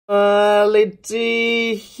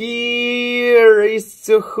Quality here is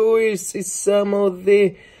who is some of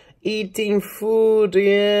the eating food.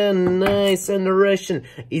 Yeah, nice. And the ration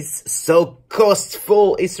is so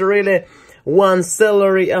costful. It's really one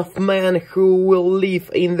salary of man who will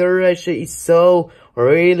live in the Russia is so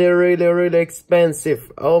really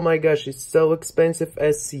expensive. Oh my gosh, it's so expensive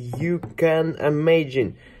as you can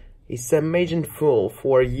imagine. It's amazing full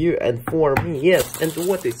for you and for me. Yes, and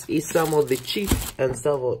what is some of the cheap and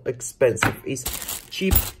some of expensive is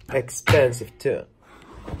cheap expensive too.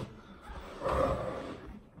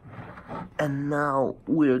 And now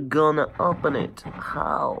we're gonna open it.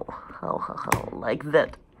 How like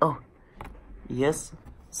that. Oh yes,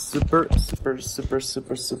 super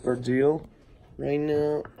deal. Right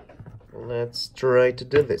now let's try to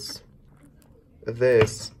do this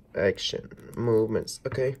action movements.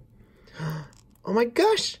 Okay. Oh my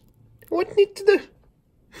gosh, what need to do?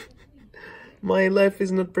 My life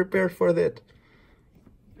is not prepared for that.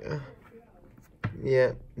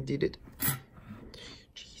 Yeah, did it.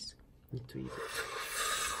 Jeez, need to eat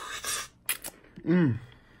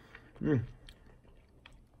it.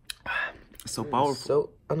 So powerful. So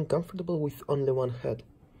uncomfortable with only one head.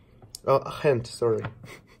 Oh, hand, sorry.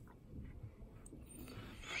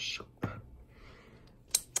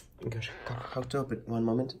 Gosh, how to open? 1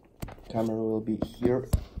 moment. Camera will be here.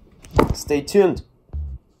 Stay tuned.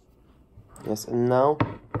 Yes, and now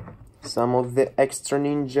some of the extra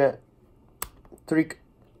ninja trick.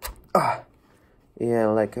 Yeah,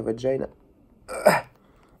 like a vagina.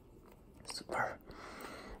 Super.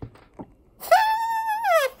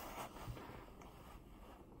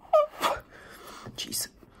 Jeez.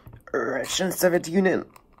 Russian Soviet Union.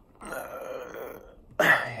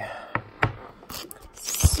 Yeah.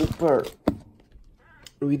 Super.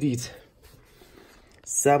 We did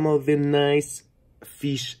some of the nice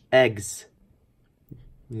fish eggs.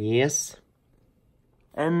 Yes.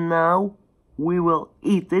 And now we will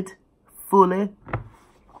eat it fully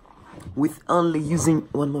with only using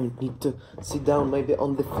 1 moment. Need to sit down maybe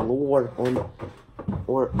on the floor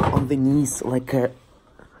or on the knees like a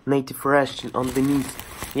native Russian on the knees.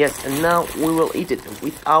 Yes, and now we will eat it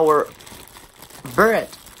with our bread.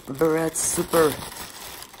 Bread super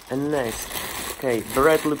and nice. Okay,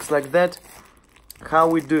 bread looks like that. How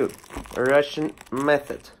we do? Russian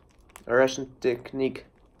method. Russian technique.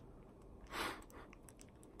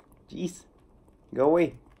 Jeez. Go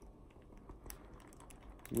away.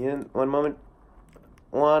 Yeah, 1 moment.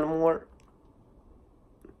 One more.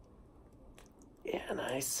 Yeah,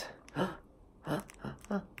 nice.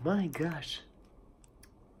 My gosh.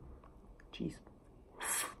 Jeez.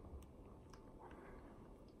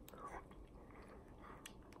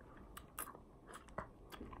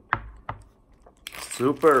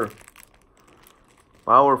 Super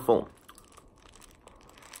powerful.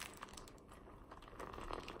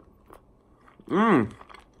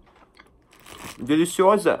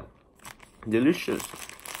 Deliciosa. Delicious.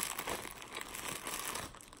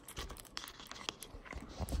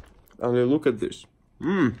 And look at this.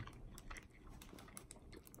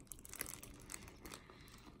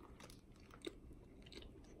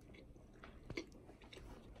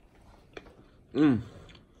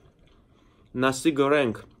 Nasi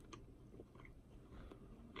goreng.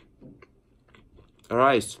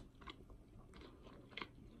 Rice.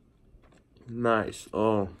 Nice.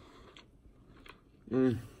 Oh.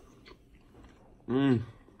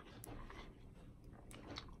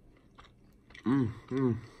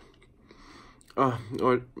 Oh,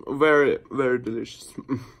 very delicious.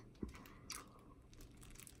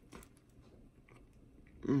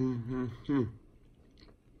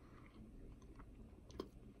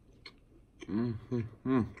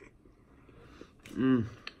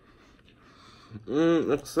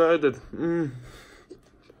 Excited.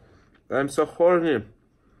 I'm so horny.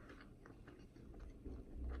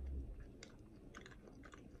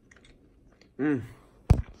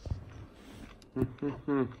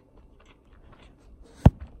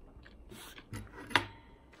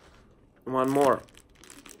 One more.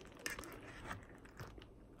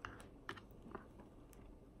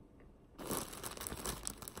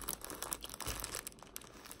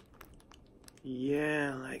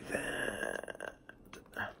 Yeah, like that.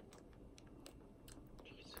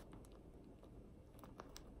 Jeez.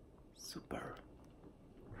 Super.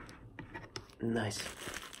 Nice.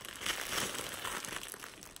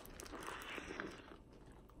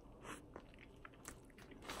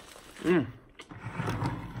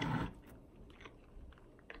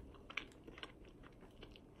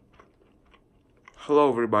 Hello,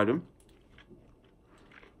 everybody.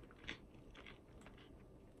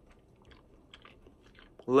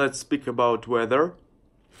 Let's speak about weather.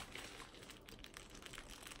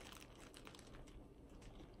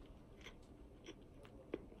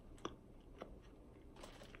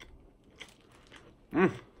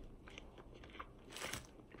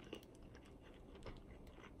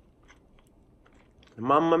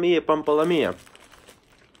 Mamma mia, pampala mia.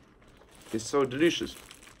 It's so delicious.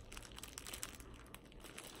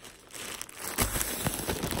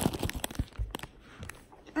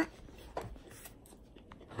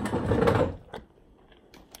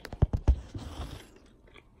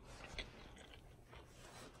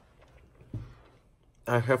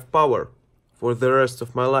 I have power for the rest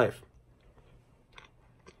of my life.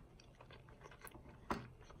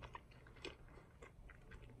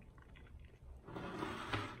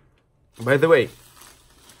 By the way,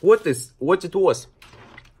 what it was?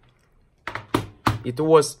 It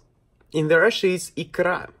was in the Russia is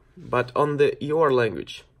ikra, but on your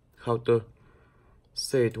language, how to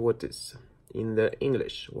say it? What is in the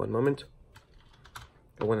English? One moment,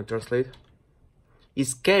 I want to translate.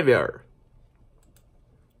 Is caviar.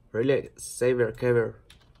 Really, caviar.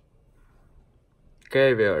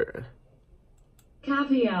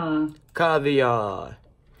 Caviar.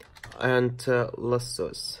 And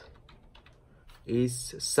lassos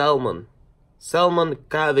is salmon. Salmon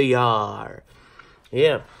caviar.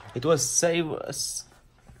 Yeah, it was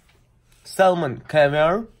salmon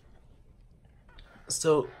caviar.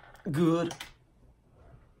 So good.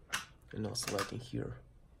 And also lighting here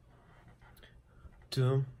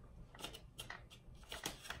too.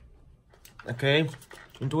 Okay,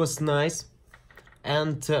 it was nice.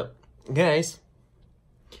 And guys,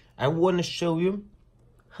 I want to show you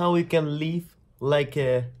how we can live like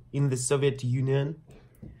in the Soviet Union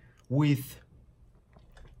with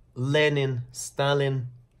Lenin, Stalin,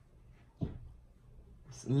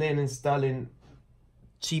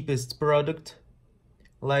 cheapest product,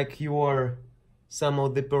 like you are some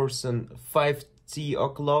of the person 5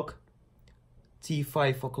 o'clock,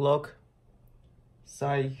 5 o'clock,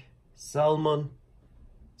 salmon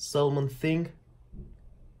thing.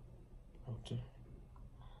 Okay.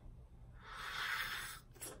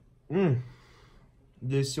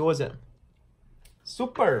 Deliciosa.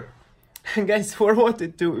 Super. Guys, for what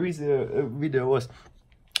this video was,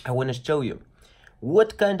 I want to show you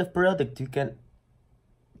what kind of product you can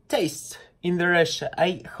taste in the Russia.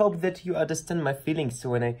 I hope that you understand my feelings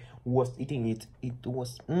when I was eating it. It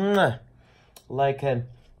was like an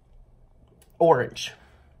orange.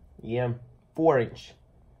 Yeah, orange.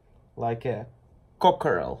 Like a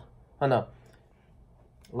cockerel. Oh no.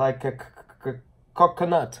 Like a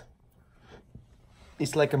coconut.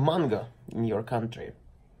 It's like a mango in your country.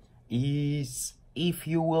 If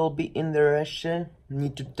you will be in the Russia,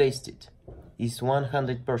 need to taste it. It's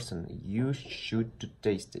 100%. You should to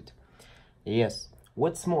taste it. Yes.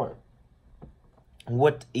 What's more?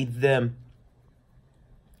 What is the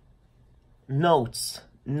notes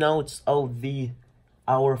of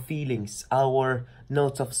our feelings, our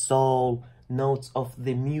notes of soul, notes of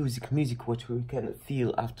the music what we can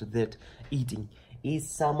feel after that eating, is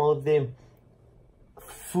some of them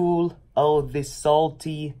full of the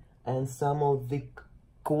salty and some of the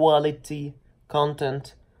quality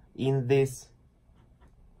content in this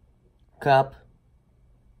cup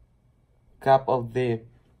of the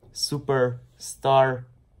superstar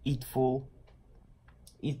eatful.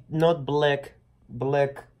 It not black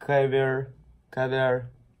caviar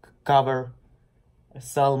cover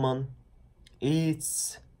salmon.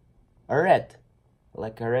 It's red,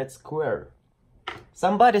 like a red square.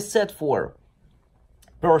 Somebody said for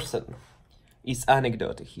person is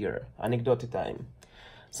anecdote here, anecdote time.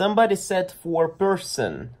 Somebody said for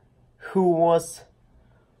person who was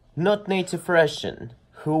not native Russian,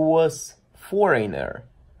 who was foreigner,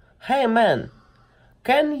 hey man,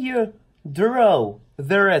 can you draw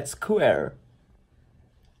the red square?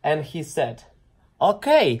 And he said,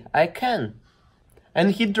 okay, I can.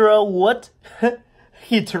 And he drew what?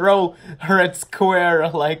 He drew a red square,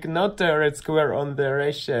 like not a red square on the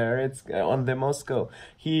Russia, on the Moscow.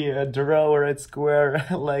 He drew a red square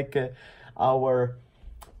like our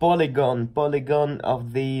polygon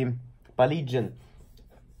of the polygon.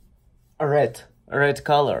 Red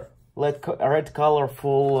color, a red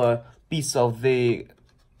colorful piece of the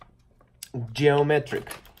geometric.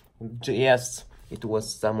 Yes, it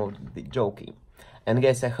was some of the joking. And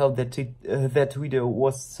guys, I hope that that video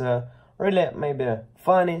was really maybe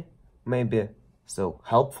funny, maybe so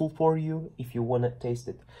helpful for you if you wanna taste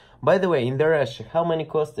it. By the way, in the Russia, how many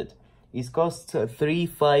costed? It cost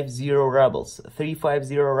 350 rubles.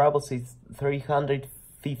 350 rubles is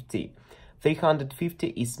 350. 350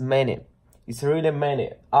 is many. It's really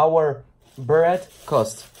many. Our bread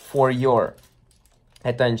cost, for your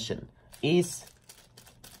attention, is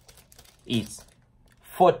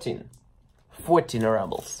 14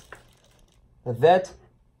 rubles. That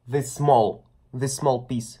the small this small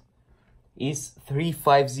piece, is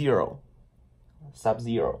 350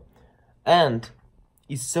 Sub-Zero, and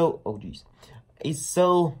is so, oh geez, is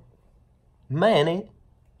so many,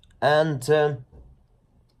 and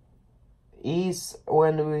is,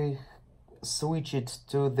 when we switch it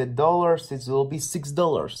to the dollars, it will be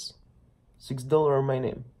 $6. $6 my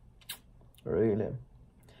name, really.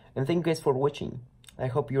 And thank you guys for watching. I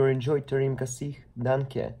hope you enjoyed. Terima kasih,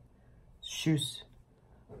 danke, tschüss,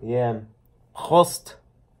 yeah, Prost,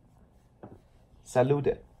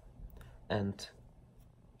 salute, and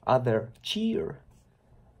other cheer.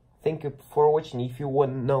 Thank you for watching. If you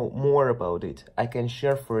want to know more about it, I can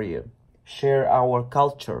share for you. Share our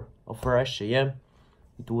culture of Russia, yeah?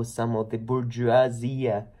 It was some of the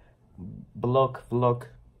bourgeoisie vlog.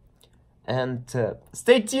 And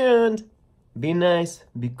stay tuned! Be nice,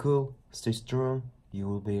 be cool, stay strong. You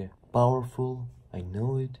will be powerful, I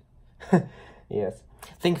know it. Yes.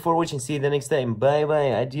 Thank you for watching. See you the next time. Bye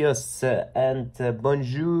bye, adios, and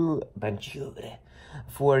bonjour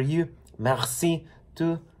for you. Merci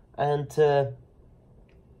too. And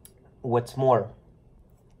what's more,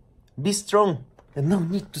 be strong, and no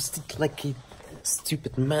need to sit like a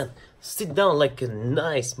stupid man. Sit down like a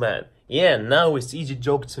nice man. Yeah, now it's easy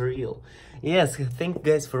jokes real. Yes, thank you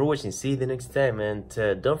guys for watching. See you the next time, and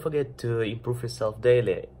don't forget to improve yourself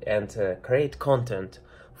daily and create content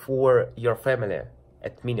for your family,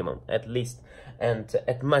 at minimum, at least, and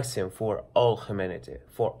at maximum for all humanity,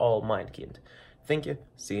 for all Mindkind. Thank you.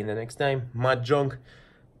 See you in the next time. Mahjong,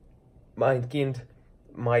 Mindkind,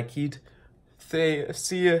 my kid.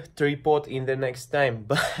 See you, tripod, in the next time.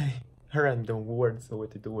 Bye. Random words,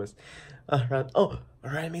 what it was. Oh,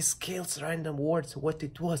 rhyming skills, random words, what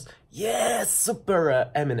it was. Yes, super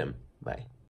Eminem. Bye.